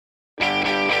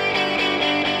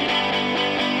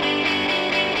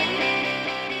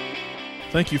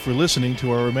Thank you for listening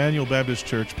to our Emmanuel Baptist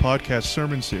Church podcast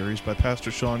sermon series by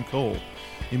Pastor Sean Cole.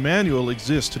 Emmanuel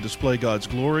exists to display God's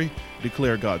glory,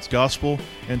 declare God's gospel,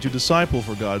 and to disciple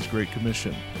for God's Great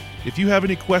Commission. If you have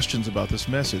any questions about this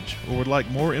message or would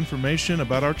like more information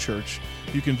about our church,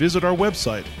 you can visit our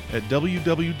website at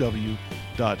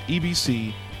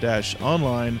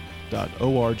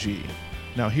www.ebc-online.org.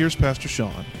 Now here's Pastor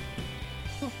Sean.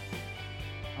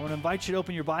 I want to invite you to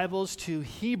open your Bibles to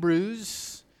Hebrews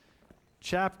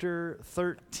chapter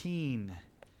 13.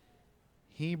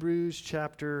 Hebrews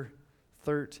chapter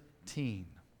 13.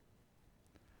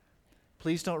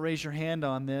 Please don't raise your hand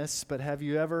on this, but have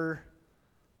you ever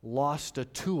lost a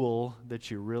tool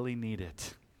that you really needed?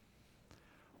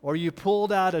 Or you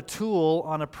pulled out a tool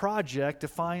on a project to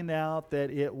find out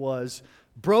that it was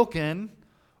broken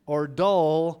or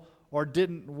dull or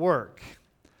didn't work?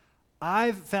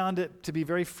 I've found it to be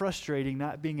very frustrating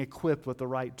not being equipped with the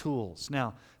right tools.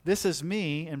 Now, this is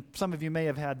me, and some of you may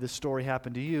have had this story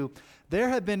happen to you. There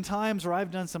have been times where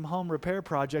I've done some home repair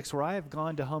projects where I have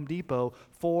gone to Home Depot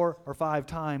 4 or 5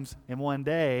 times in one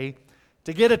day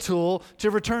to get a tool, to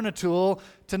return a tool,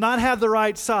 to not have the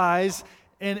right size,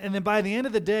 and then by the end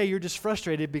of the day, you're just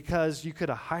frustrated because you could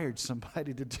have hired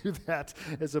somebody to do that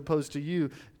as opposed to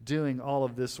you doing all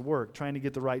of this work, trying to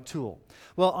get the right tool.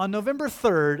 Well, on November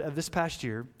 3rd of this past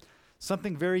year,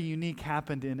 something very unique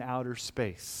happened in outer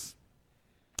space.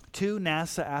 2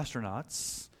 NASA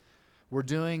astronauts were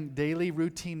doing daily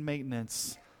routine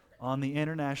maintenance on the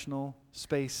International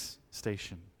Space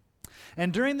Station.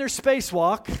 And during their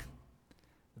spacewalk,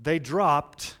 they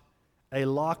dropped a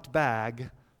locked bag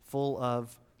full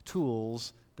of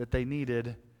tools that they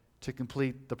needed to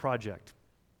complete the project.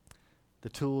 The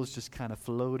tools just kind of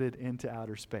floated into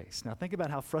outer space. Now think about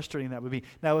how frustrating that would be.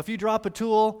 Now if you drop a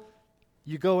tool,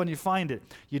 you go and you find it.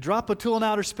 You drop a tool in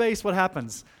outer space, what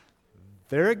happens?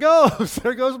 There it goes.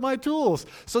 There goes my tools.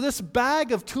 So this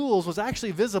bag of tools was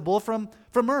actually visible from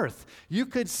Earth. You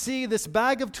could see this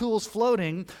bag of tools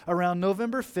floating around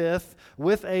November 5th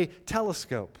with a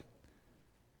telescope.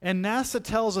 And NASA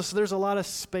tells us there's a lot of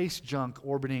space junk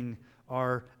orbiting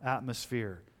our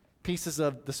atmosphere. Pieces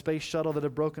of the space shuttle that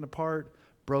have broken apart,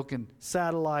 broken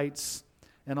satellites,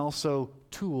 and also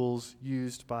tools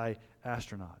used by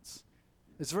astronauts.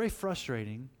 It's very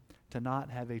frustrating to not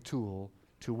have a tool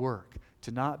to work, to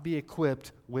not be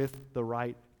equipped with the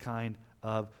right kind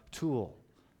of tool.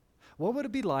 What would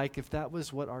it be like if that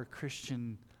was what our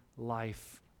Christian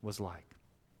life was like?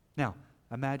 Now,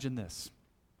 imagine this.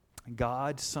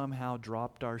 God somehow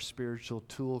dropped our spiritual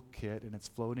toolkit and it's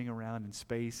floating around in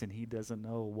space and He doesn't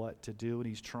know what to do and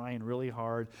He's trying really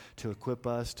hard to equip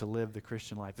us to live the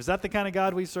Christian life. Is that the kind of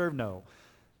God we serve? No,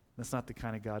 that's not the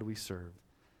kind of God we serve.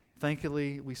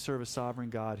 Thankfully, we serve a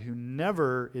sovereign God who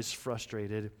never is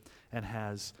frustrated and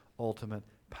has ultimate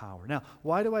power. Now,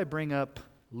 why do I bring up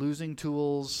losing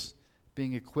tools,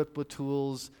 being equipped with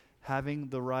tools, having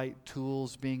the right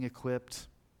tools, being equipped?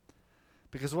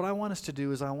 Because what I want us to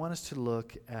do is I want us to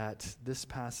look at this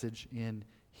passage in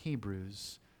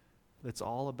Hebrews that's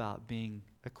all about being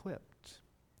equipped.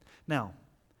 Now,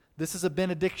 this is a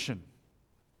benediction.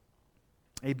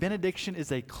 A benediction is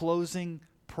a closing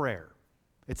prayer.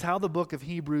 It's how the book of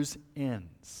Hebrews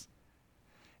ends.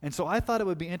 And so I thought it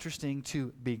would be interesting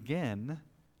to begin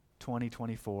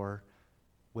 2024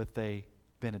 with a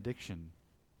benediction.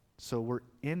 So we're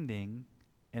ending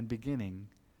and beginning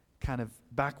kind of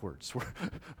backwards.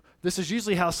 This is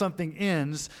usually how something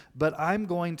ends, but I'm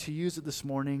going to use it this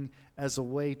morning as a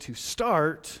way to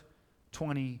start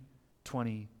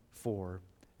 2024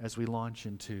 as we launch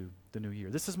into the new year.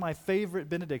 This is my favorite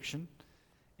benediction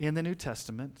in the New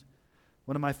Testament,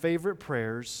 one of my favorite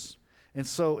prayers, and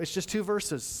so it's just 2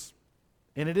 verses,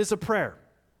 and it is a prayer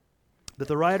that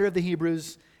the writer of the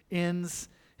Hebrews ends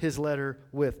his letter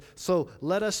with. So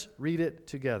let us read it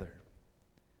together.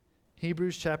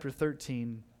 Hebrews chapter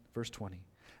 13, verse 20.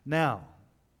 Now,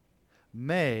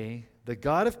 may the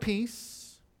God of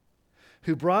peace,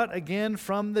 who brought again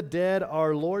from the dead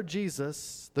our Lord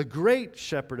Jesus, the great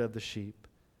shepherd of the sheep,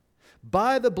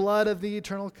 by the blood of the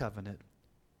eternal covenant,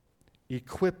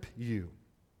 equip you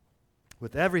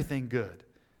with everything good,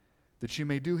 that you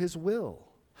may do His will,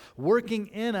 working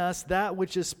in us that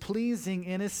which is pleasing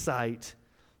in His sight,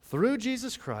 through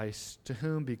Jesus Christ, to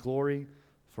whom be glory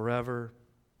forever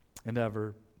and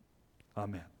ever.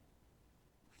 Amen.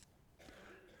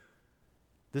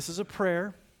 This is a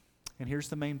prayer, and here's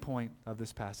the main point of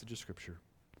this passage of Scripture.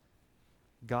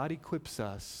 God equips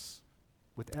us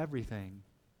with everything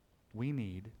we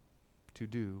need to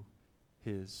do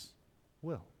His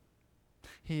will.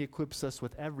 He equips us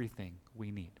with everything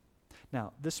we need.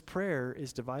 Now, this prayer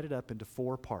is divided up into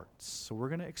 4 parts. So we're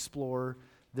going to explore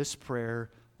this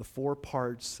prayer, the 4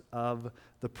 parts of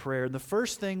the prayer. And the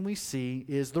first thing we see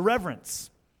is the reverence,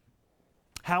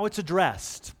 how it's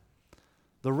addressed.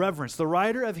 The reverence. The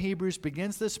writer of Hebrews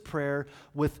begins this prayer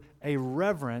with a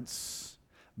reverence.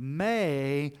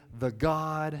 May the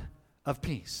God of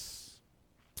peace.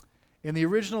 In the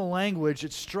original language,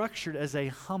 it's structured as a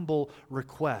humble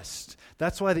request.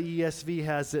 That's why the ESV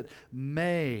has it,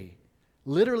 may.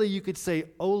 Literally, you could say,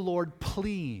 "Oh Lord,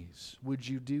 please, would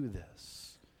you do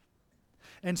this?"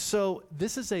 And so,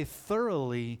 this is a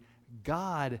thoroughly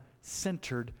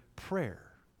God-centered prayer.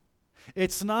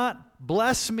 It's not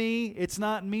bless me, it's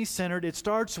not me-centered. It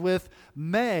starts with,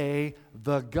 may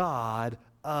the God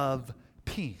of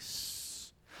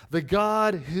peace. The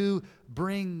God who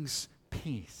brings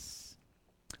peace.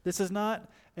 This is not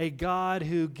a God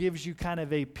who gives you kind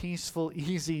of a peaceful,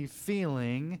 easy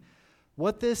feeling.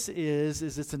 What this is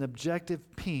it's an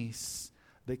objective peace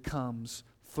that comes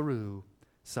through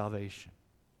salvation.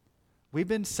 We've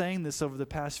been saying this over the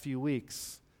past few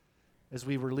weeks as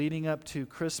we were leading up to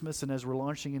Christmas and as we're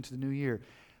launching into the new year.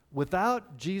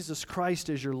 Without Jesus Christ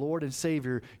as your Lord and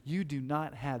Savior, you do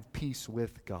not have peace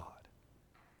with God.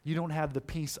 You don't have the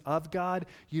peace of God.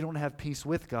 You don't have peace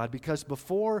with God, because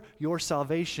before your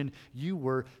salvation, you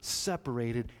were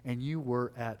separated and you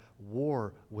were at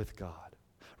war with God.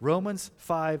 Romans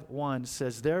 5:1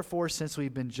 says, "Therefore, since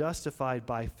we've been justified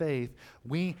by faith,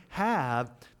 we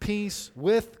have peace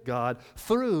with God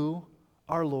through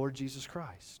our Lord Jesus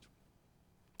Christ."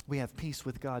 We have peace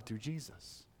with God through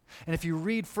Jesus. And if you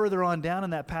read further on down in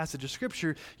that passage of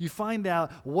Scripture, you find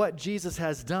out what Jesus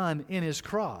has done in His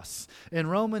cross. In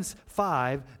Romans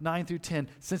 5:9-10,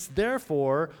 "Since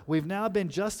therefore we've now been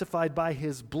justified by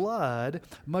His blood,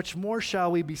 much more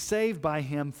shall we be saved by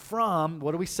Him from,"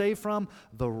 what are we saved from?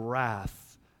 "The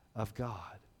wrath of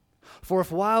God. For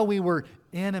if while we were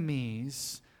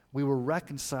enemies, we were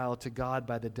reconciled to God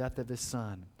by the death of His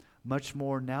Son, much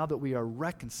more now that we are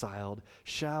reconciled,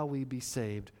 shall we be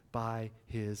saved by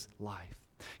His life."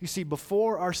 You see,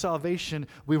 before our salvation,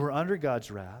 we were under God's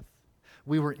wrath.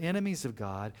 We were enemies of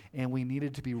God, and we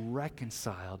needed to be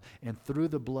reconciled. And through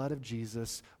the blood of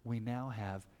Jesus, we now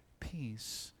have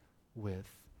peace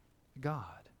with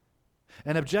God.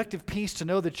 An objective peace to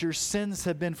know that your sins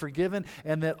have been forgiven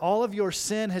and that all of your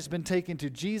sin has been taken to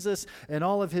Jesus and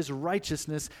all of His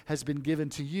righteousness has been given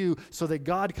to you, so that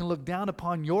God can look down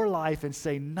upon your life and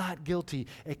say, "Not guilty,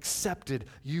 accepted,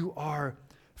 you are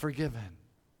forgiven."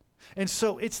 And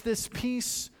so it's this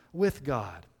peace with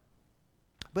God.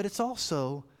 But it's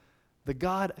also the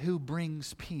God who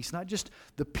brings peace. Not just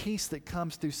the peace that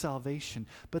comes through salvation,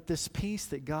 but this peace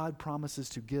that God promises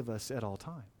to give us at all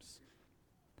times,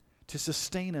 to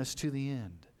sustain us to the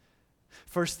end.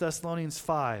 1 Thessalonians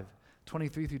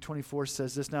 5:23-24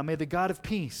 says this, "Now may the God of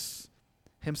peace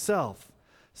Himself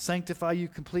sanctify you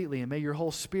completely, and may your whole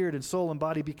spirit and soul and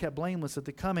body be kept blameless at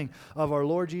the coming of our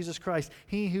Lord Jesus Christ.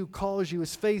 He who calls you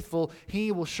is faithful.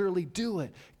 He will surely do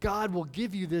it." God will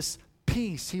give you this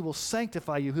peace. He will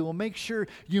sanctify you. He will make sure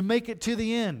you make it to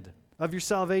the end of your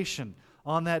salvation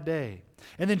on that day.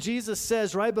 And then Jesus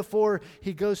says right before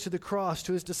He goes to the cross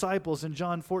to His disciples in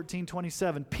John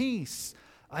 14:27, "Peace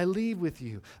I leave with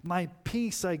you. My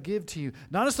peace I give to you.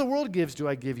 Not as the world gives do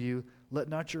I give you. Let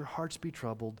not your hearts be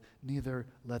troubled, neither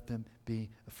let them be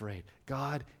afraid."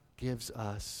 God gives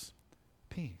us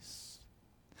peace.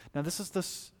 Now this is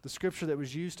the scripture that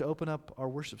was used to open up our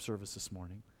worship service this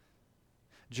morning.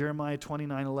 Jeremiah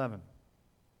 29:11.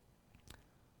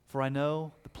 "For I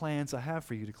know the plans I have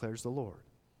for you, declares the Lord.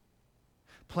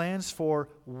 Plans for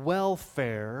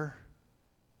welfare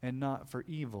and not for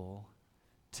evil,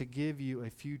 to give you a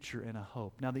future and a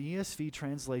hope." Now the ESV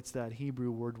translates that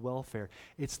Hebrew word welfare.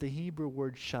 It's the Hebrew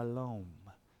word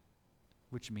shalom,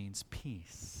 which means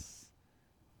peace,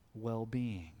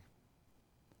 well-being.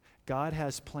 God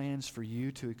has plans for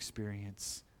you to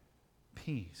experience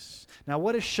peace. Now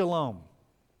what is shalom,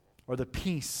 or the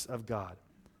peace of God?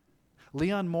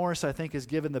 Leon Morris, I think, has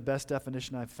given the best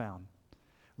definition I've found.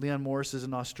 Leon Morris is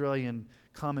an Australian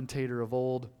commentator of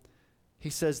old. He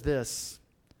says this,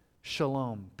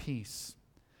 shalom, peace.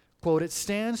 Quote, "It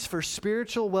stands for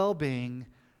spiritual well-being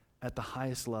at the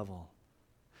highest level.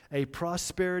 A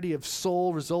prosperity of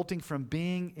soul resulting from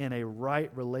being in a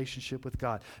right relationship with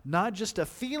God. Not just a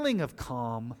feeling of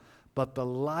calm, but the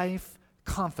life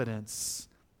confidence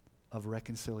of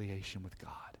reconciliation with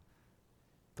God."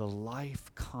 The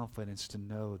life confidence to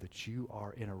know that you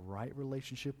are in a right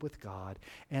relationship with God,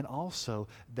 and also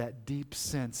that deep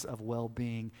sense of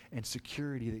well-being and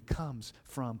security that comes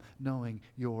from knowing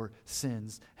your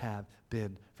sins have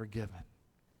been forgiven.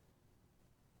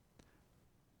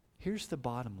 Here's the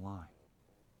bottom line.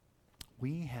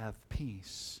 We have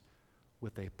peace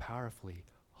with a powerfully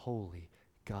holy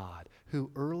God,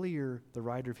 who earlier, the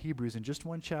writer of Hebrews, in just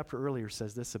one chapter earlier,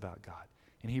 says this about God.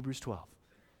 In Hebrews 12.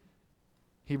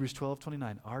 Hebrews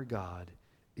 12:29, our God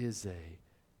is a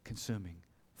consuming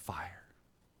fire.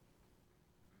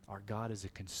 Our God is a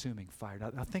consuming fire.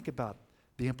 Now think about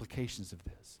the implications of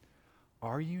this.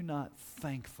 Are you not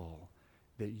thankful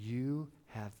that you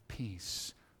have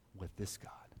peace with this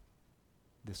God,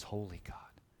 this holy God,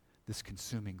 this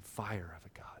consuming fire of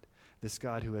a God, this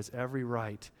God who has every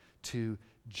right to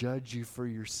judge you for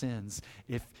your sins?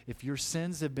 If your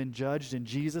sins have been judged in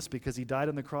Jesus because he died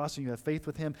on the cross and you have faith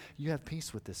with him, you have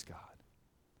peace with this God.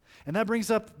 And that brings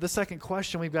up the second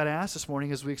question we've got to ask this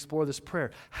morning as we explore this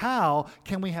prayer. How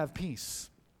can we have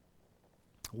peace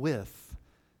with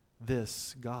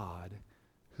this God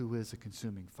who is a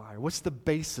consuming fire? What's the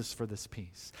basis for this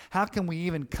peace? How can we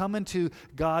even come into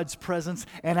God's presence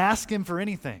and ask him for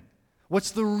anything?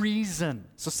 What's the reason?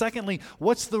 So secondly,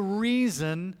 what's the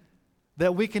reason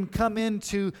that we can come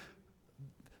into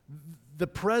the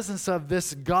presence of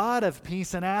this God of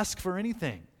peace and ask for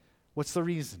anything? What's the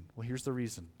reason? Well, here's the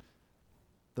reason.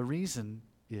 The reason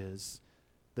is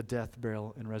the death,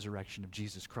 burial, and resurrection of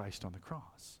Jesus Christ on the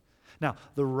cross. Now,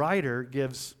 the writer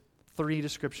gives three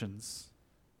descriptions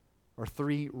or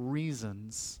three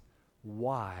reasons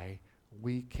why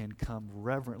we can come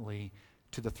reverently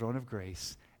to the throne of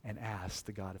grace and ask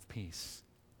the God of peace.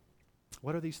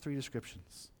 What are these three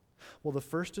descriptions? Well, the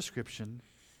first description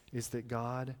is that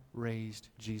God raised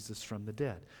Jesus from the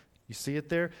dead. You see it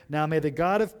there? Now may the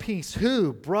God of peace,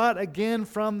 who brought again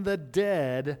from the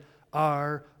dead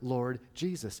our Lord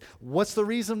Jesus. What's the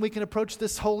reason we can approach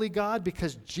this holy God?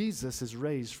 Because Jesus is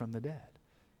raised from the dead.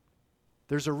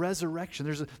 There's a resurrection.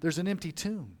 There's an empty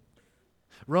tomb.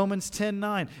 Romans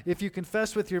 10:9, if you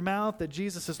confess with your mouth that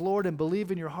Jesus is Lord and believe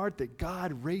in your heart that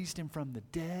God raised him from the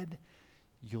dead,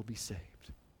 you'll be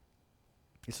saved.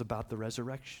 It's about the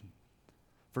resurrection.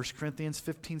 1 Corinthians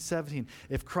 15:17,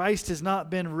 if Christ has not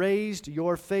been raised,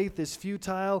 your faith is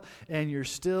futile and you're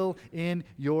still in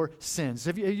your sins.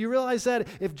 Have you realized that?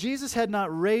 If Jesus had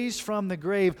not raised from the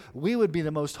grave, we would be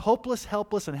the most hopeless,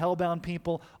 helpless, and hellbound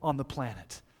people on the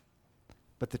planet.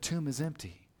 But the tomb is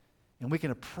empty, and we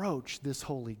can approach this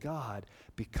holy God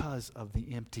because of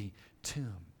the empty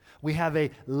tomb. We have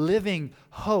a living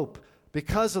hope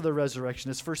because of the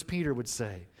resurrection, as 1 Peter would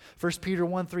say. 1 Peter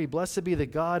 1:3, blessed be the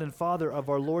God and Father of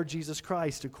our Lord Jesus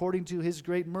Christ. According to his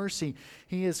great mercy,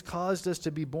 he has caused us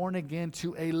to be born again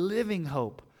to a living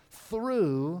hope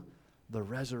through the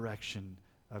resurrection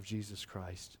of Jesus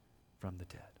Christ from the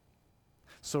dead.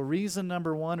 So reason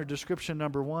number one, or description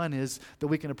number one, is that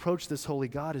we can approach this holy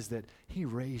God is that he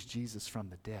raised Jesus from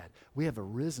the dead. We have a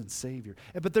risen Savior.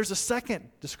 But there's a second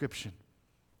description.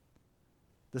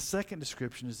 The second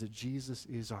description is that Jesus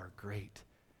is our great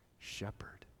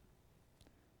shepherd.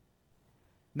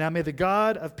 Now may the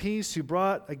God of peace, who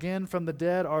brought again from the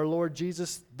dead our Lord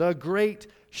Jesus, the great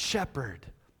shepherd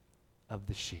of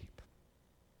the sheep.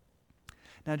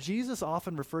 Now Jesus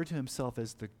often referred to himself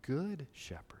as the good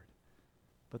shepherd,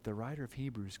 but the writer of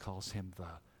Hebrews calls him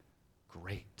the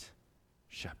great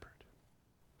shepherd.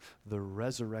 The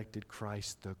resurrected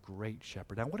Christ, the great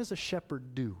shepherd. Now what does a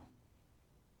shepherd do?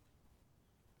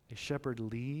 A shepherd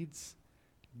leads,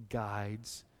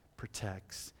 guides,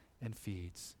 protects, and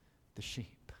feeds the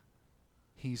sheep.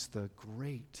 He's the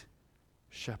great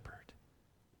shepherd.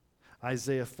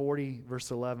 Isaiah 40,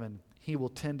 verse 11, he will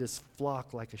tend his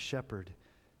flock like a shepherd.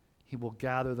 He will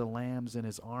gather the lambs in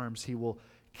his arms. He will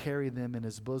carry them in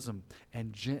his bosom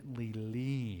and gently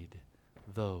lead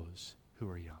those who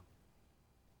are young.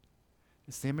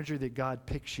 It's the imagery that God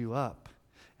picks you up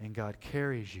and God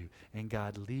carries you and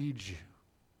God leads you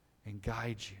and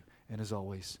guides you and is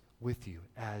always with you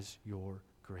as your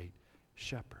great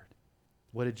shepherd.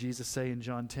 What did Jesus say in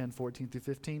John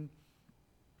 10:14-15?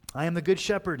 I am the good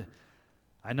shepherd.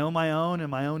 I know my own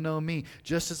and my own know me.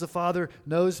 Just as the Father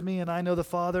knows me and I know the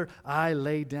Father, I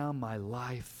lay down my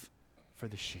life for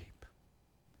the sheep.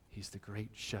 He's the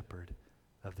great shepherd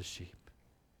of the sheep.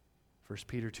 1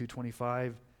 Peter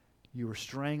 2:25, you were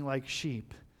straying like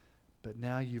sheep, but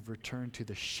now you've returned to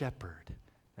the shepherd.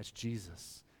 That's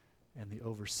Jesus. And the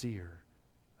overseer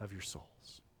of your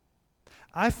souls.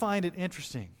 I find it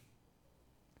interesting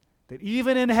that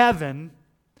even in heaven,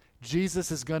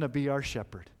 Jesus is going to be our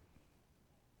shepherd.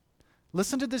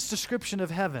 Listen to this description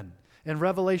of heaven in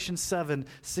Revelation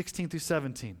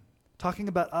 7:16-17, talking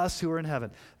about us who are in heaven.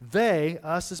 They,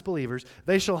 us as believers,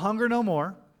 they shall hunger no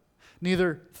more,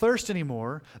 neither thirst any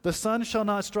more. The sun shall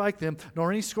not strike them,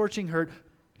 nor any scorching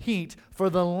heat, for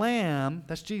the Lamb,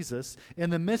 that's Jesus, in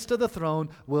the midst of the throne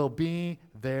will be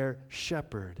their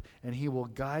shepherd, and he will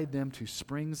guide them to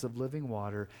springs of living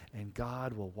water, and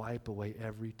God will wipe away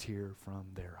every tear from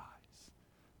their eyes.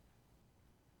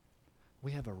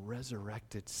 We have a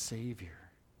resurrected Savior,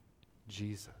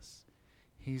 Jesus.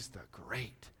 He's the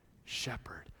great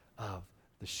shepherd of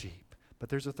the sheep. But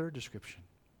there's a third description.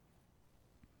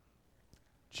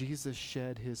 Jesus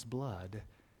shed his blood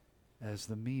as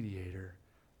the mediator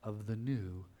of the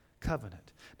new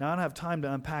covenant. Now, I don't have time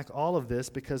to unpack all of this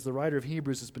because the writer of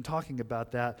Hebrews has been talking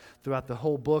about that throughout the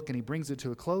whole book, and he brings it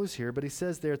to a close here. But he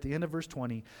says there at the end of verse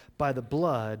 20, by the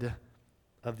blood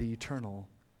of the eternal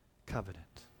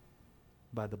covenant.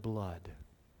 By the blood.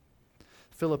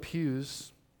 Philip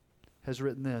Hughes has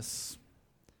written this.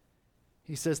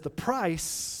 He says, the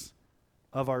price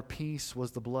of our peace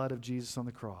was the blood of Jesus on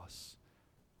the cross.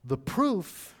 The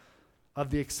proof of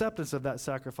the acceptance of that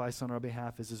sacrifice on our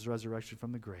behalf is his resurrection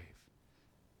from the grave.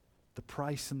 The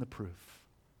price and the proof.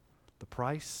 The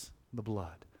price, the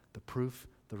blood. The proof,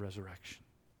 the resurrection.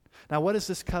 Now, what is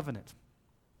this covenant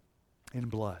in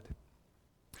blood?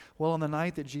 Well, on the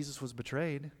night that Jesus was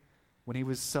betrayed, when he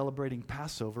was celebrating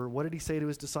Passover, what did he say to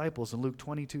his disciples in Luke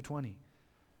 22:20?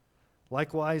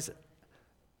 Likewise,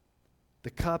 the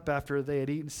cup after they had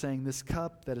eaten, saying, this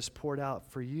cup that is poured out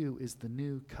for you is the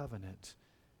new covenant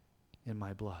in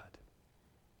my blood.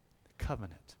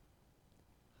 Covenant.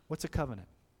 What's a covenant?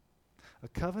 A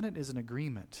covenant is an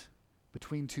agreement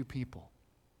between two people.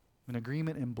 An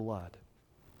agreement in blood.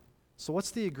 So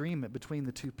what's the agreement between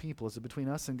the two people? Is it between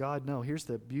us and God? No, here's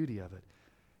the beauty of it.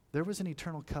 There was an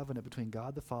eternal covenant between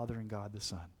God the Father and God the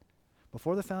Son.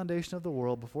 Before the foundation of the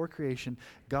world, before creation,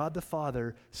 God the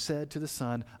Father said to the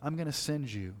Son, I'm going to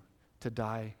send you to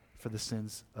die for the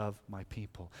sins of my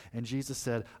people. And Jesus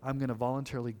said, I'm going to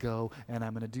voluntarily go and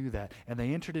I'm going to do that. And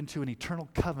they entered into an eternal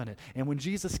covenant. And when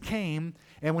Jesus came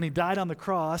and when he died on the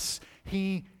cross,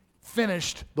 he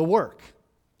finished the work.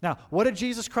 Now, what did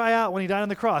Jesus cry out when he died on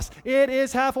the cross? It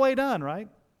is halfway done, right?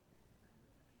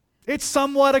 It's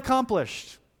somewhat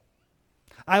accomplished.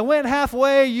 I went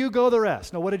halfway, you go the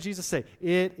rest. No, what did Jesus say?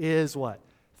 It is what?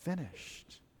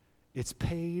 Finished. It's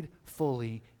paid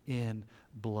fully in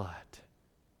blood.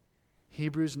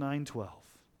 Hebrews 9:12.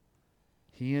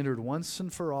 He entered once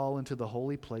and for all into the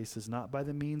holy places, not by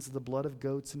the means of the blood of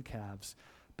goats and calves,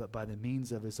 but by the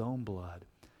means of his own blood,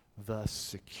 thus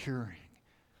securing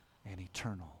an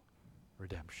eternal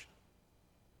redemption.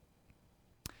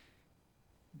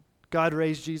 God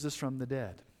raised Jesus from the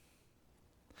dead.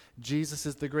 Jesus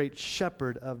is the great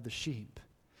shepherd of the sheep.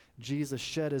 Jesus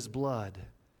shed his blood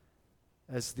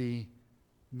as the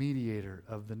mediator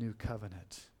of the new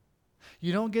covenant.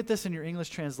 You don't get this in your English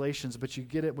translations, but you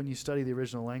get it when you study the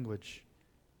original language.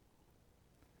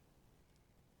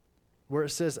 Where it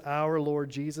says, our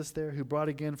Lord Jesus there, who brought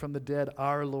again from the dead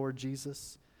our Lord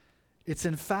Jesus. It's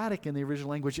emphatic in the original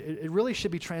language. It really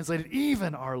should be translated,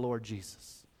 even our Lord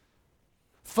Jesus.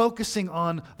 Focusing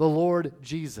on the Lord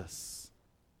Jesus.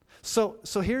 So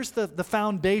here's the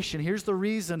foundation. Here's the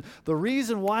reason. The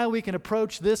reason why we can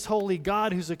approach this holy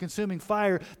God who's a consuming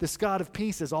fire, this God of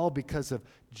peace, is all because of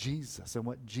Jesus and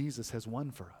what Jesus has won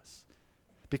for us.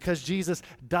 Because Jesus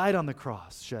died on the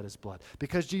cross, shed his blood.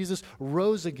 Because Jesus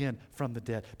rose again from the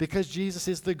dead. Because Jesus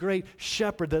is the great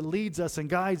shepherd that leads us and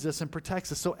guides us and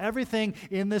protects us. So everything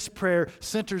in this prayer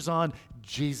centers on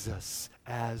Jesus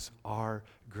as our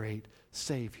great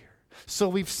Savior. So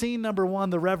we've seen, number one,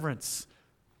 the reverence.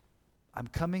 I'm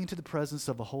coming into the presence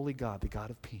of a holy God, the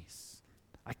God of peace.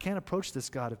 I can't approach this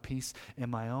God of peace in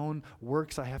my own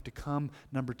works. I have to come,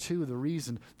 number two, the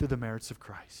reason, through the merits of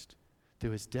Christ.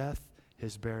 Through his death,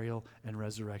 his burial, and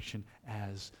resurrection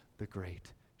as the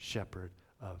great shepherd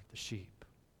of the sheep.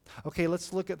 Okay,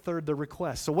 let's look at third, the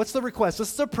request. So what's the request?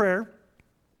 This is a prayer.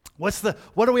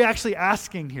 What are we actually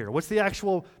asking here? What's the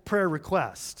actual prayer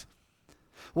request?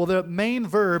 Well, the main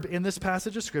verb in this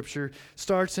passage of Scripture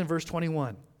starts in verse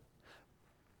 21.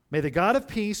 May the God of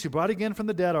peace, who brought again from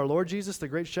the dead our Lord Jesus, the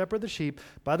great shepherd of the sheep,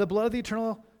 by the blood of the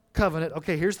eternal covenant,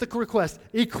 okay, here's the request,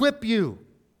 equip you.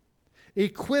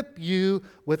 Equip you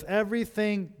with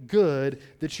everything good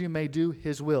that you may do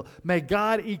his will. May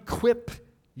God equip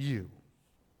you.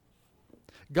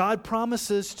 God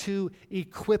promises to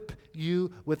equip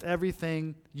you with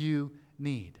everything you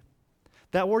need.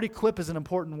 That word equip is an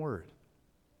important word.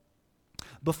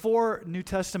 Before New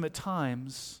Testament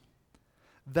times,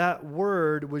 that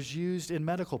word was used in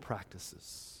medical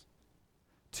practices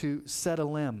to set a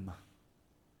limb,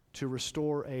 to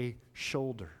restore a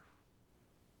shoulder,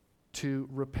 to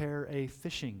repair a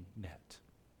fishing net,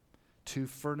 to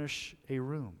furnish a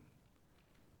room.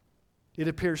 It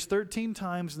appears 13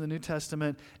 times in the New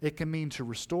Testament. It can mean to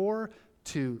restore,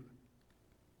 to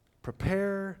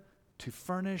prepare, to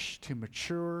furnish, to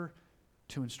mature,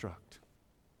 to instruct.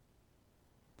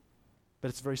 But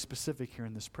it's very specific here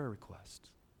in this prayer request.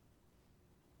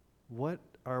 What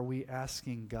are we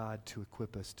asking God to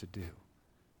equip us to do?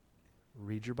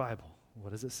 Read your Bible.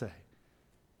 What does it say?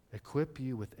 Equip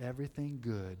you with everything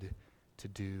good to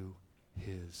do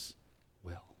His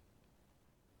will.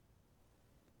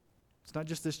 It's not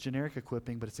just this generic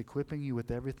equipping, but it's equipping you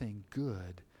with everything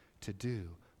good to do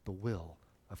the will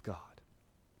of God.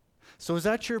 So is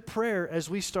that your prayer as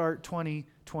we start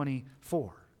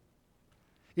 2024?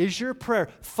 Is your prayer,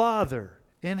 Father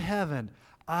in heaven,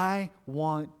 I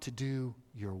want to do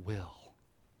your will.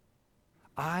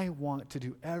 I want to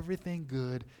do everything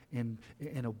good in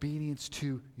obedience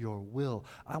to your will.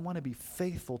 I want to be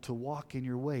faithful to walk in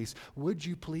your ways. Would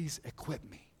you please equip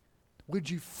me? Would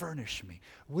you furnish me?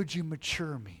 Would you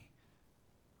mature me?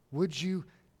 Would you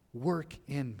work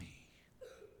in me?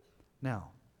 Now,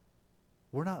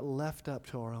 we're not left up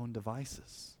to our own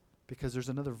devices, because there's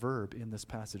another verb in this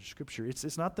passage of Scripture.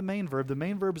 It's not the main verb. The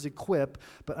main verb is equip,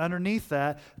 but underneath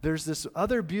that, there's this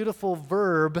other beautiful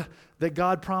verb that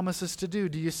God promises to do.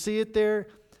 Do you see it there?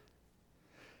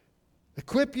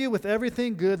 Equip you with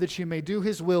everything good that you may do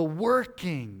His will,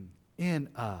 working in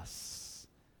us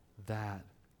that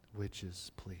which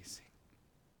is pleasing.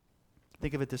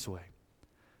 Think of it this way.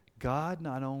 God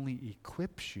not only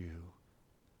equips you,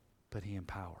 but He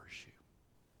empowers you.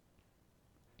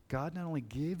 God not only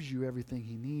gives you everything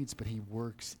He needs, but He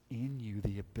works in you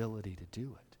the ability to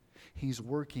do it. He's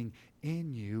working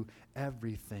in you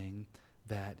everything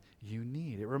that you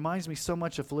need. It reminds me so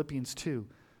much of Philippians 2,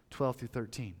 12 through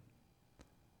 13.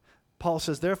 Paul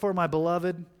says, therefore, my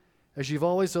beloved, as you've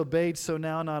always obeyed, so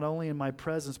now not only in my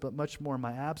presence, but much more in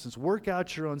my absence, work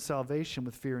out your own salvation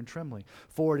with fear and trembling.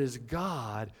 For it is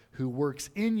God who works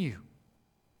in you,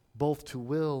 both to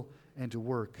will and to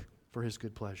work for His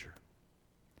good pleasure.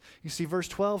 You see, verse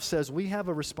 12 says we have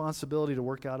a responsibility to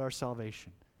work out our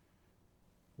salvation.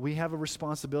 We have a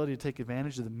responsibility to take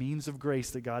advantage of the means of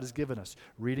grace that God has given us.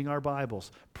 Reading our Bibles,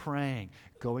 praying,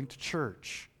 going to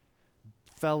church,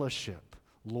 fellowship,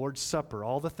 Lord's Supper,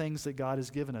 all the things that God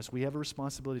has given us. We have a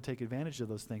responsibility to take advantage of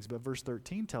those things. But verse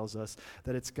 13 tells us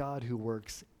that it's God who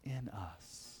works in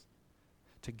us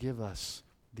to give us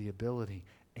the ability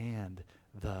and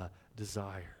the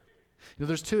desire. You know,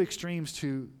 there's two extremes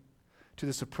to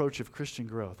this approach of Christian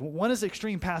growth. One is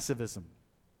extreme passivism.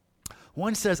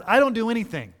 One says, I don't do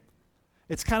anything.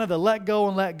 It's kind of the let go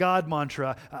and let God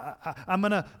mantra. I'm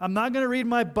not going to read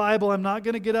my Bible. I'm not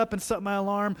going to get up and set my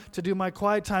alarm to do my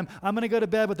quiet time. I'm going to go to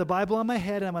bed with the Bible on my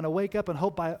head, and I'm going to wake up and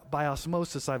hope by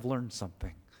osmosis I've learned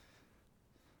something.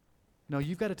 No,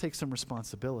 you've got to take some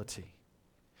responsibility.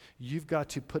 You've got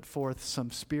to put forth some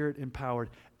Spirit-empowered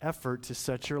effort to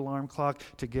set your alarm clock,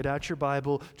 to get out your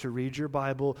Bible, to read your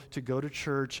Bible, to go to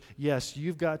church. Yes,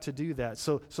 you've got to do that.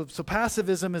 So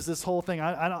passivism is this whole thing.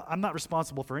 I'm not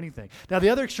responsible for anything. Now, the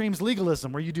other extreme is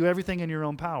legalism, where you do everything in your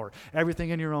own power, everything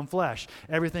in your own flesh.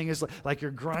 Everything is like you're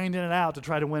grinding it out to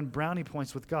try to win brownie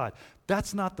points with God.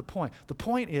 That's not the point. The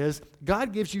point is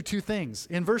God gives you two things.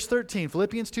 In verse 13,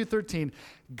 Philippians 2:13,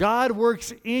 God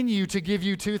works in you to give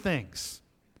you two things.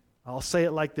 I'll say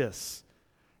it like this.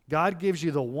 God gives you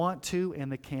the want to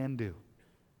and the can do.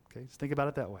 Okay, so think about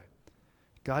it that way.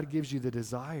 God gives you the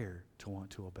desire to want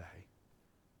to obey,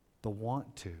 the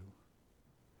want to,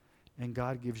 and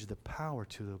God gives you the power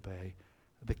to obey,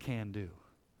 the can do.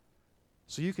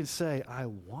 So you can say, I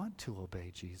want to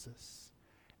obey Jesus,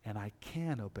 and I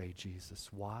can obey Jesus.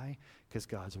 Why? Because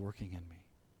God's working in me.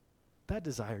 That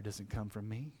desire doesn't come from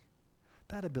me.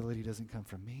 That ability doesn't come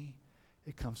from me.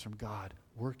 It comes from God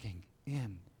working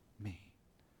in me.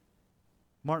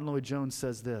 Martin Lloyd-Jones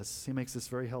says this. He makes this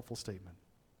very helpful statement.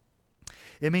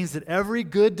 It means that every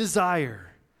good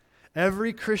desire,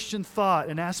 every Christian thought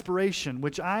and aspiration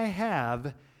which I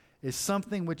have is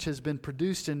something which has been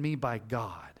produced in me by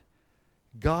God.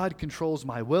 God controls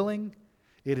my willing.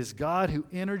 It is God who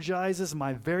energizes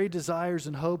my very desires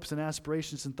and hopes and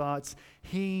aspirations and thoughts.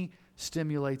 He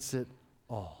stimulates it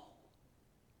all.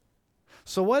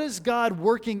 So what is God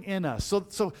working in us?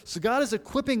 So God is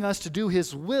equipping us to do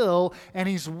His will, and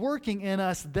He's working in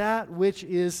us that which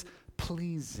is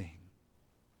pleasing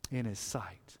in His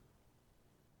sight.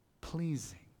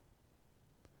 Pleasing.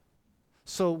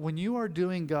 So when you are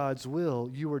doing God's will,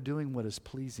 you are doing what is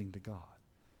pleasing to God.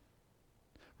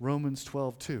 Romans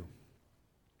 12:2.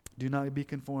 Do not be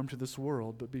conformed to this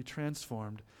world, but be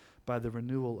transformed by the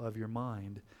renewal of your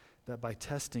mind, that by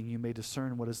testing you may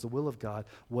discern what is the will of God,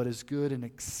 what is good and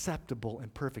acceptable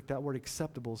and perfect. That word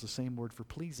acceptable is the same word for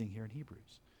pleasing here in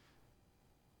Hebrews.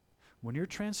 When you're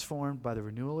transformed by the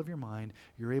renewal of your mind,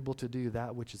 you're able to do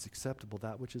that which is acceptable,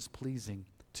 that which is pleasing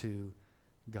to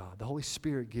God. The Holy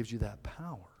Spirit gives you that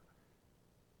power.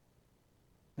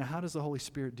 Now, how does the Holy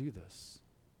Spirit do this?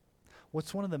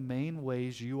 What's one of the main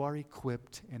ways you are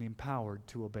equipped and empowered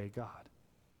to obey God?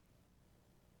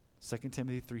 2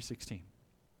 Timothy 3:16.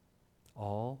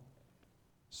 All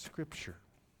Scripture,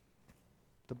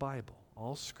 the Bible,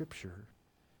 all Scripture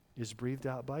is breathed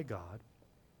out by God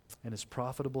and is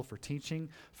profitable for teaching,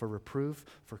 for reproof,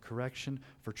 for correction,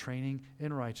 for training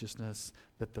in righteousness,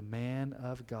 that the man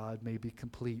of God may be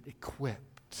complete,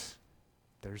 equipped.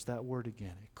 There's that word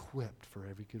again, equipped for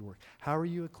every good work. How are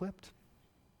you equipped?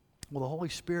 Well, the Holy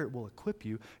Spirit will equip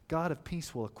you. God of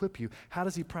peace will equip you. How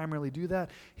does he primarily do that?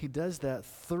 He does that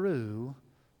through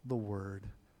the Word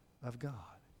of God.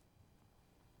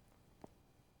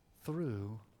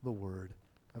 Through the Word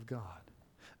of God.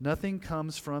 Nothing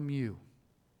comes from you.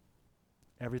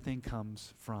 Everything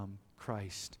comes from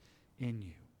Christ in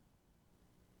you.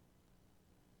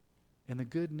 And the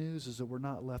good news is that we're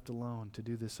not left alone to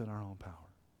do this in our own power.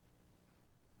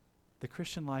 The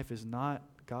Christian life is not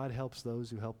God helps those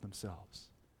who help themselves.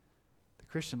 The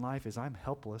Christian life is I'm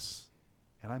helpless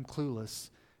and I'm clueless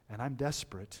and I'm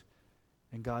desperate,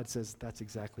 and God says that's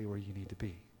exactly where you need to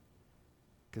be,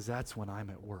 because that's when I'm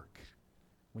at work.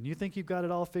 When you think you've got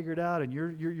it all figured out and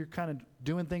you're kind of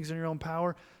doing things in your own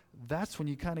power, that's when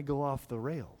you kind of go off the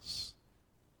rails.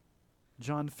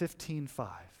 John 15:5.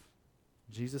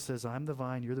 Jesus says, I'm the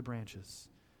vine, you're the branches.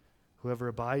 Whoever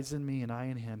abides in me and I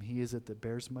in him, he is it that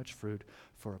bears much fruit.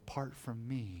 For apart from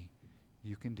me,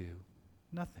 you can do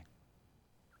nothing.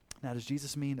 Now, does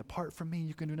Jesus mean apart from me,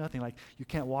 you can do nothing? Like you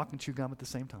can't walk and chew gum at the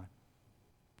same time?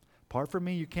 Apart from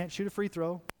me, you can't shoot a free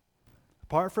throw.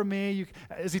 Apart from me,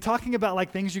 is he talking about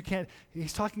like things you can't?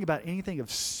 He's talking about anything of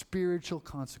spiritual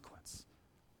consequence.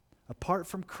 Apart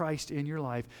from Christ in your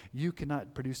life, you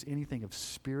cannot produce anything of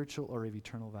spiritual or of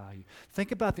eternal value.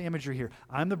 Think about the imagery here.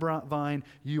 I'm the vine,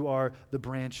 you are the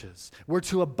branches. We're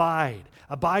to abide.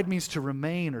 Abide means to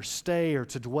remain or stay or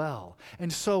to dwell.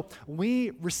 And so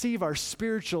we receive our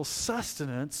spiritual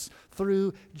sustenance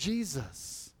through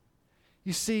Jesus.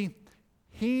 You see,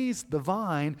 he's the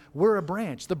vine, we're a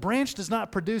branch. The branch does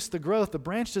not produce the growth. The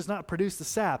branch does not produce the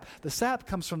sap. The sap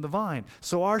comes from the vine.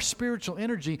 So our spiritual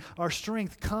energy, our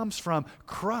strength comes from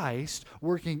Christ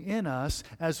working in us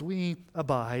as we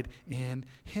abide in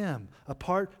him.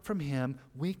 Apart from him,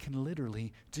 we can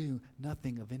literally do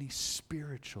nothing of any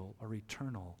spiritual or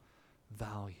eternal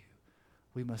value.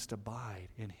 We must abide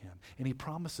in him. And he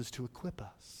promises to equip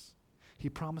us. He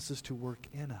promises to work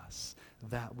in us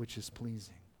that which is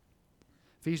pleasing.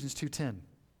 Ephesians 2:10,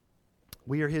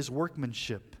 we are his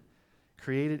workmanship,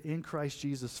 created in Christ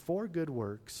Jesus for good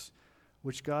works,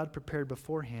 which God prepared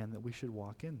beforehand that we should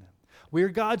walk in them. We are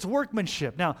God's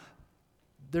workmanship. Now,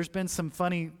 there's been some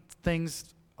funny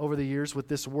things over the years with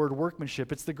this word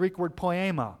workmanship. It's the Greek word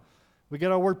poema. We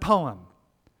get our word poem.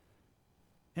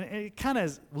 And it kind of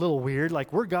is a little weird,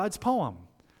 like we're God's poem.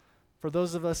 For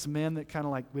those of us men that kind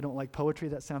of like, we don't like poetry,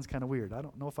 that sounds kind of weird. I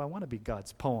don't know if I want to be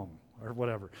God's poem or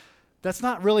whatever. That's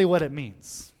not really what it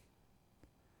means.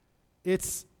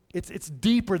 It's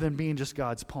deeper than being just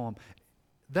God's poem.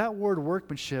 That word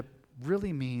workmanship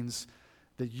really means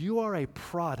that you are a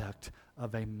product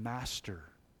of a master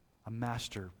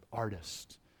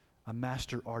artist, a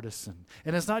master artisan.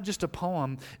 And it's not just a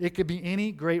poem. It could be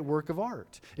any great work of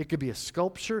art. It could be a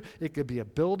sculpture. It could be a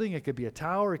building. It could be a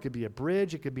tower. It could be a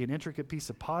bridge. It could be an intricate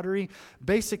piece of pottery.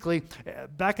 Basically,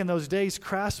 back in those days,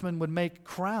 craftsmen would make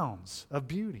crowns of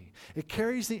beauty. It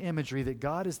carries the imagery that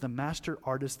God is the master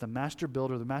artist, the master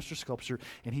builder, the master sculptor,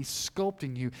 and he's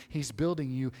sculpting you. He's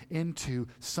building you into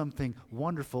something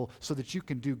wonderful so that you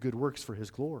can do good works for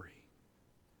his glory.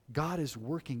 God is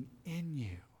working in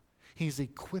you. He's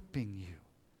equipping you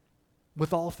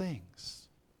with all things.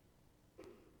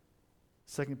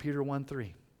 2 Peter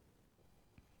 1:3.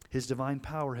 His divine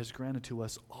power has granted to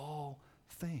us all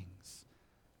things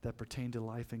that pertain to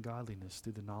life and godliness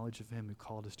through the knowledge of him who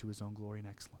called us to his own glory and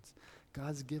excellence.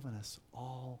 God's given us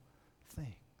all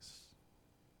things.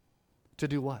 To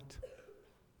do what?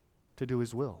 To do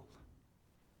his will.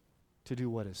 To do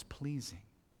what is pleasing.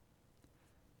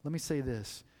 Let me say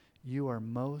this. You are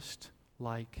most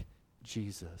like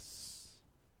Jesus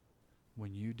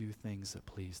when you do things that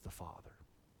please the Father.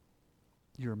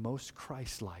 You're most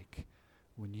Christ-like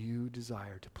when you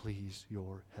desire to please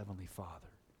your Heavenly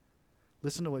Father.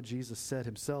 Listen to what Jesus said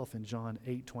himself in John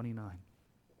 8:29.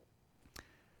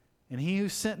 And he who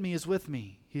sent me is with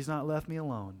me. He's not left me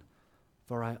alone.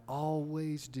 For I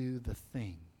always do the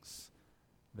things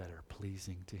that are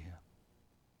pleasing to him.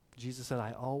 Jesus said,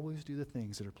 I always do the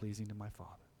things that are pleasing to my Father.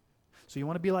 So you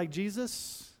want to be like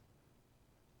Jesus?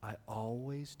 I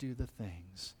always do the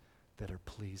things that are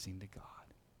pleasing to God.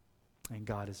 And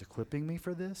God is equipping me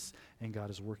for this, and God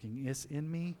is working this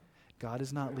in me. God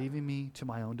is not leaving me to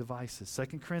my own devices.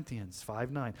 2 Corinthians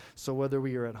 5:9. So whether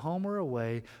we are at home or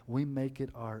away, we make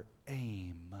it our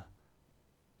aim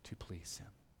to please him.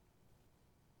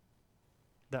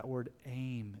 That word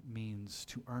aim means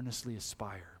to earnestly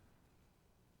aspire,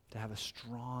 to have a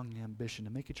strong ambition,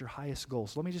 to make it your highest goal.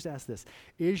 So let me just ask this.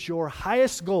 Is your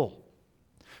highest goal,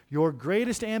 your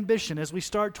greatest ambition as we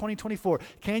start 2024,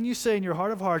 can you say in your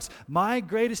heart of hearts, my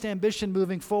greatest ambition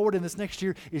moving forward in this next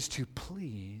year is to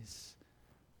please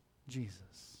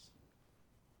Jesus,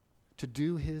 to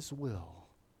do his will,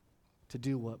 to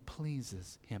do what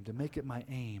pleases him, to make it my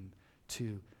aim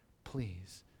to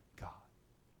please God?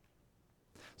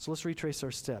 So let's retrace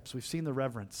our steps. We've seen the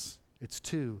reverence. It's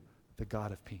to the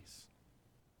God of peace.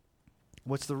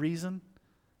 What's the reason?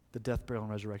 The death, burial,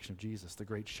 and resurrection of Jesus, the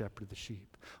great shepherd of the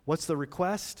sheep. What's the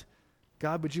request?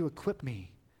 God, would you equip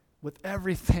me with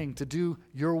everything to do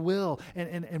your will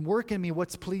and work in me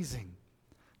what's pleasing?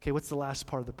 Okay, what's the last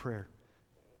part of the prayer?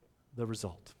 The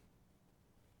result.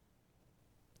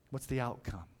 What's the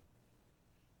outcome?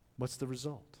 What's the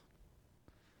result?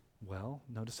 Well,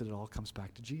 notice that it all comes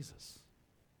back to Jesus.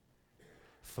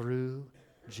 Through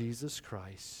Jesus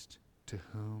Christ, to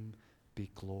whom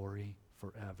be glory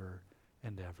forever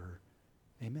and ever.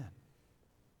 Amen.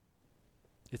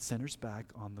 It centers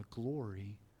back on the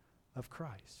glory of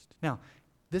Christ. Now,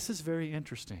 this is very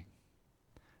interesting.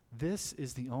 This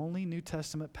is the only New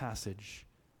Testament passage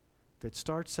that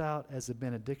starts out as a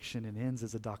benediction and ends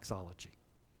as a doxology.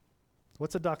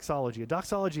 What's a doxology? A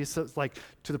doxology is like,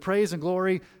 to the praise and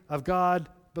glory of God,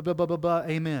 blah, blah, blah, blah, blah,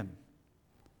 amen.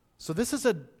 So this is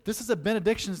a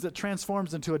benediction that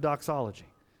transforms into a doxology.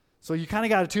 So you kind of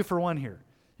got a 2-for-1 here.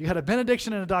 You had a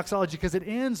benediction and a doxology because it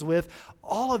ends with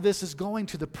all of this is going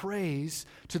to the praise,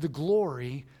 to the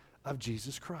glory of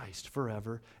Jesus Christ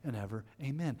forever and ever.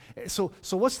 Amen. So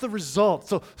what's the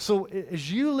result? So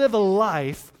as you live a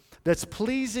life that's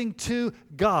pleasing to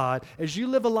God, as you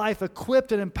live a life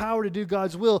equipped and empowered to do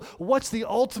God's will, what's the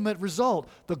ultimate result?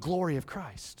 The glory of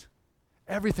Christ.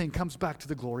 Everything comes back to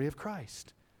the glory of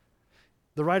Christ.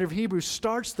 The writer of Hebrews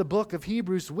starts the book of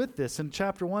Hebrews with this in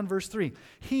chapter 1, verse 3.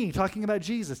 He, talking about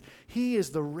Jesus, he is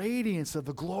the radiance of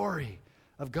the glory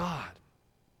of God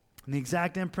and the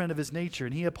exact imprint of his nature,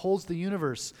 and he upholds the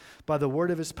universe by the word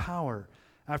of his power.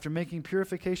 After making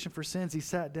purification for sins, he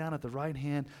sat down at the right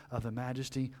hand of the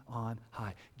majesty on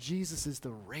high. Jesus is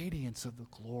the radiance of the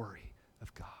glory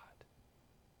of God.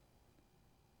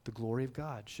 The glory of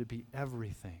God should be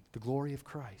everything. The glory of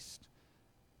Christ.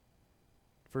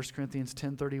 1 Corinthians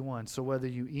 10:31, so whether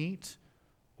you eat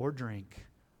or drink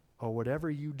or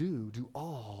whatever you do, do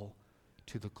all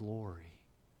to the glory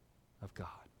of God.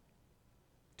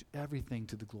 Do everything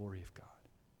to the glory of God.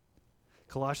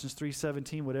 Colossians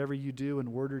 3:17, whatever you do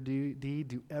in word or deed,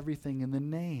 do everything in the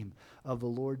name of the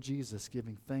Lord Jesus,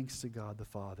 giving thanks to God the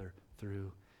Father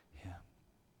through him.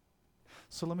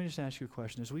 So let me just ask you a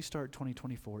question. As we start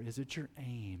 2024, is it your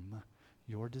aim,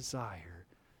 your desire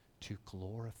to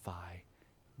glorify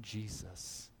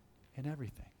Jesus in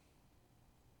everything?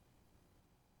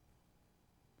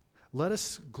 Let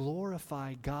us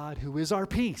glorify God who is our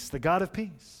peace, the God of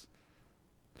peace.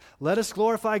 Let us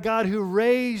glorify God who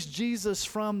raised Jesus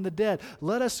from the dead.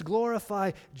 Let us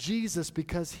glorify Jesus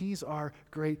because he's our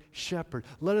great shepherd.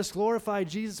 Let us glorify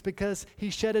Jesus because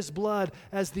he shed his blood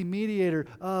as the mediator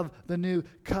of the new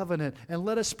covenant. And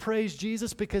let us praise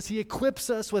Jesus because he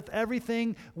equips us with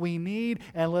everything we need.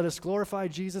 And let us glorify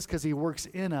Jesus because he works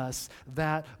in us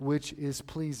that which is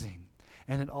pleasing.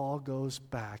 And it all goes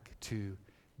back to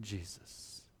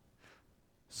Jesus.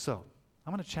 So,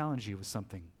 I'm going to challenge you with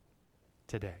something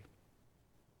today.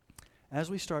 As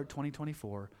we start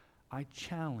 2024, I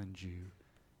challenge you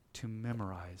to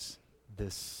memorize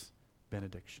this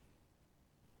benediction.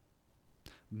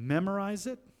 Memorize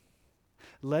it.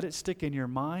 Let it stick in your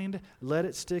mind. Let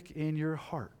it stick in your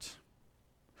heart.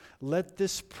 Let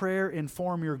this prayer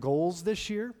inform your goals this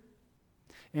year,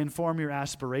 inform your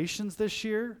aspirations this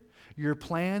year, your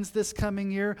plans this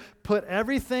coming year. Put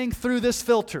everything through this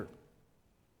filter.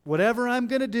 Whatever I'm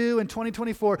going to do in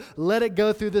 2024, let it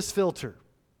go through this filter.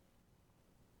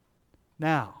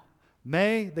 Now,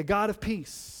 may the God of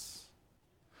peace,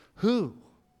 who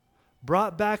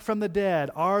brought back from the dead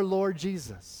our Lord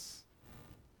Jesus,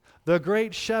 the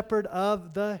great shepherd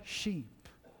of the sheep,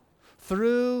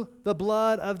 through the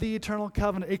blood of the eternal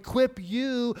covenant, equip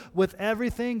you with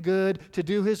everything good to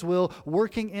do his will,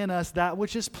 working in us that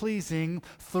which is pleasing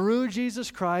through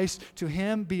Jesus Christ. To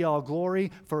him be all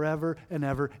glory forever and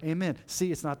ever. Amen.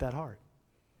 See, it's not that hard.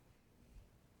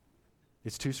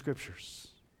 It's 2 scriptures.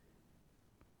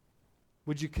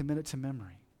 Would you commit it to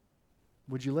memory?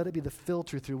 Would you let it be the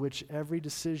filter through which every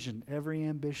decision, every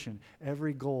ambition,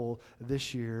 every goal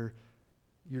this year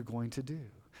you're going to do?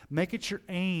 Make it your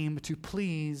aim to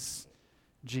please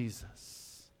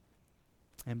Jesus.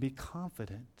 And be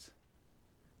confident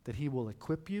that he will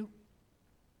equip you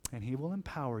and he will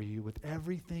empower you with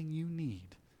everything you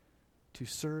need to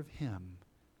serve him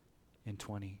in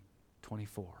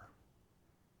 2024.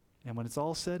 And when it's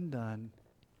all said and done,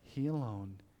 he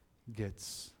alone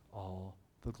gets all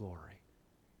the glory,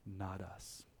 not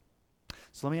us.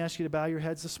 So let me ask you to bow your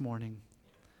heads this morning.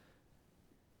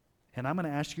 And I'm going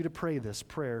to ask you to pray this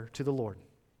prayer to the Lord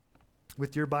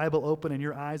with your Bible open and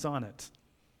your eyes on it.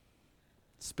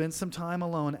 Spend some time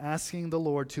alone asking the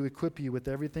Lord to equip you with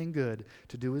everything good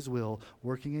to do his will,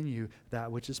 working in you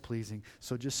that which is pleasing.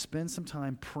 So just spend some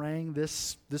time praying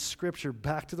this scripture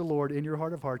back to the Lord in your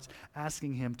heart of hearts,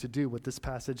 asking him to do what this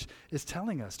passage is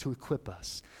telling us, to equip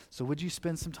us. So would you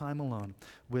spend some time alone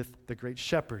with the great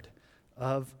shepherd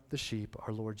of the sheep,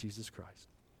 our Lord Jesus Christ?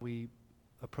 We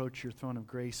approach your throne of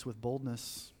grace with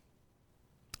boldness,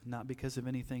 not because of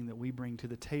anything that we bring to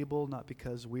the table, not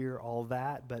because we're all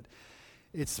that, but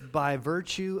it's by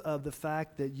virtue of the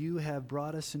fact that you have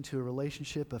brought us into a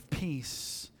relationship of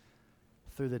peace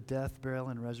through the death, burial,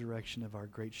 and resurrection of our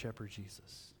great shepherd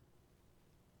Jesus.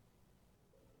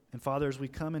 And Father, as we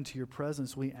come into your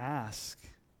presence, we ask,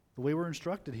 the way we're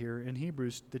instructed here in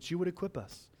Hebrews, that you would equip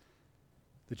us,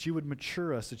 that you would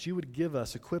mature us, that you would give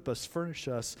us, equip us, furnish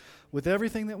us with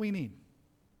everything that we need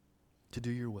to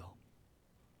do your will.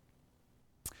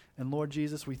 And Lord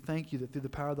Jesus, we thank you that through the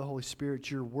power of the Holy Spirit,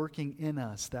 you're working in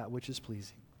us that which is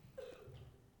pleasing.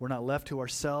 We're not left to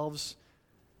ourselves.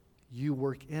 You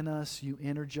work in us. You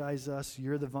energize us.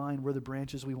 You're the vine. We're the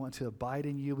branches. We want to abide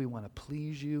in you. We want to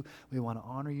please you. We want to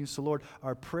honor you. So Lord,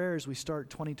 our prayer as we start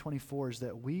 2024 is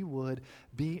that we would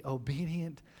be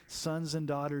obedient sons and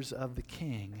daughters of the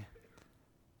King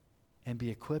and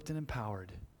be equipped and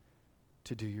empowered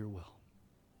to do your will.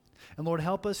 And Lord,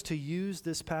 help us to use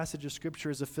this passage of Scripture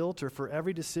as a filter for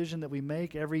every decision that we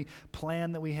make, every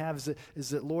plan that we have. Is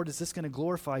that Lord, is this going to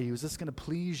glorify you? Is this going to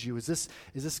please you? Is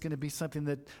this going to be something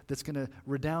that's going to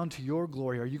redound to your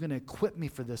glory? Are you going to equip me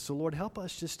for this? So Lord, help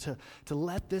us just to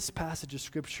let this passage of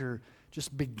Scripture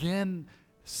just begin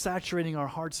saturating our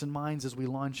hearts and minds as we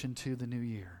launch into the new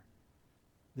year.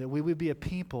 That we would be a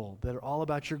people that are all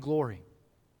about your glory.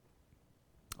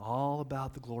 All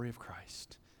about the glory of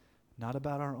Christ. Not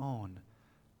about our own,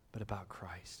 but about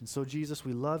Christ. And so, Jesus,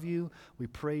 we love you. We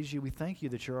praise you. We thank you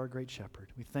that you're our great shepherd.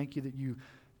 We thank you that you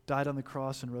died on the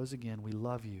cross and rose again. We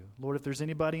love you. Lord, if there's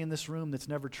anybody in this room that's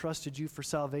never trusted you for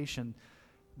salvation,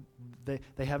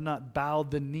 they have not bowed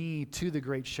the knee to the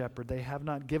great shepherd. They have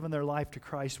not given their life to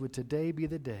Christ. Would today be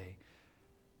the day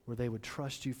where they would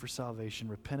trust you for salvation,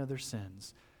 repent of their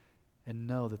sins, and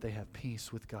know that they have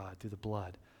peace with God through the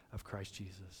blood of Christ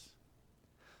Jesus.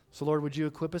 So, Lord, would you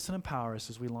equip us and empower us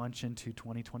as we launch into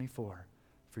 2024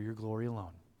 for your glory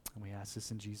alone? And we ask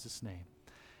this in Jesus' name.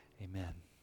 Amen.